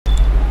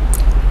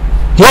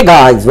Hey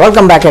guys,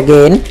 welcome back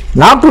again.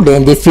 Now today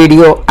in this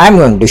video I am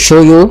going to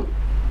show you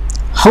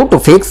how to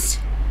fix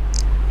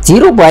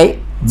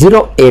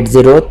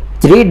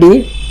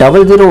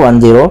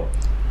 0x0803D0010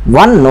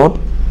 OneNote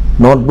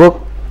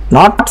Notebook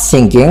Not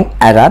Syncing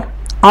error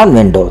on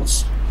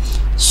Windows.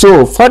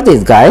 So for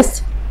this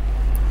guys,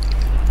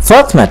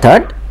 first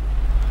method,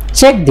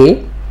 check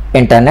the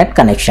internet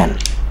connection.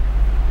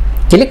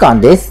 Click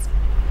on this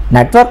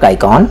network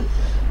icon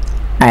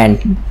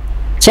and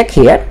check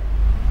here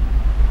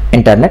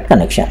internet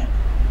connection.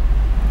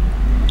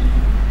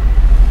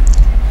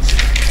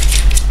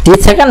 The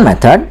second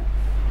method,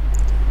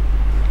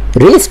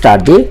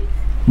 restart the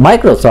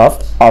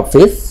Microsoft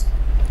Office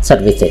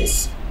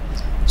services.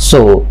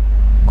 So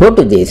go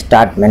to the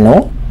start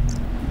menu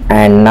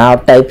and now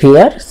type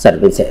here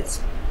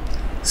services.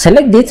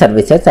 Select the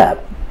services app.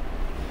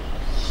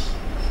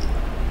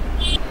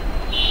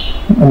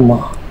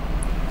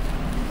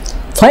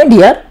 Find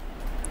here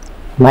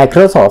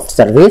Microsoft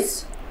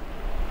service.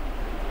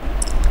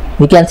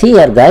 You can see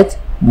here guys,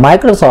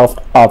 Microsoft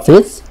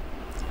Office.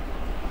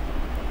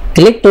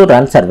 Click to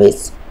run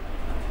service.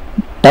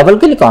 Double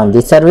click on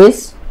the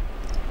service.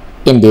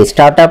 In the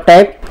startup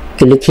type,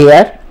 click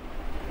here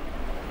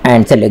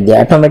and select the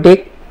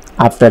automatic.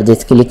 After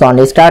this, click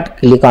on start,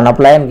 click on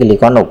apply and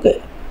click on OK.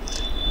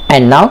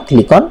 And now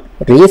click on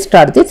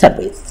restart the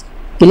service.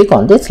 Click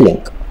on this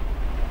link.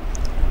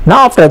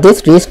 Now after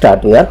this,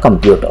 restart your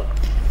computer.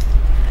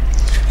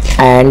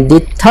 And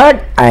the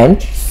third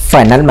and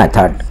final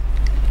method,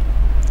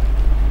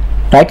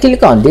 right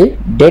click on the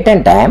date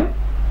and time,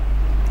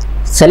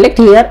 select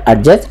here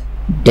adjust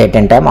date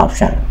and time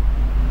option.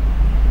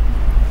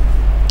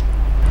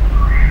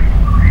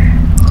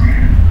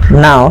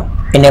 Now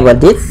enable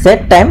this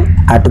set time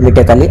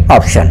automatically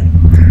option,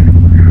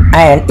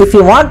 and if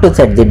you want to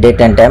set the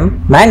date and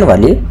time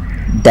manually,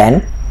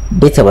 then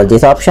disable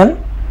this option.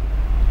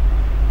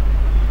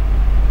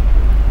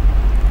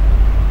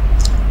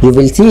 You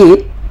will see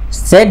it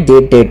set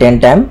the date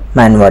and time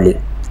manually.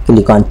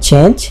 Click on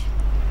change.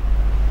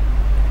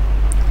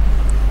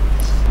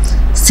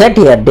 Set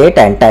here date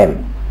and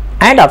time,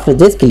 and after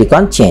this click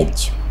on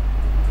change.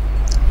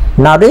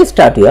 Now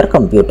restart your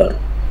computer.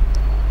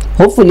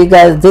 Hopefully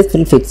guys this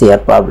will fix your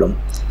problem.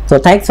 So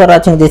thanks for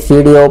watching this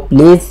video.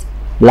 Please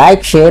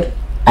like, share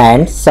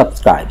and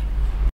subscribe.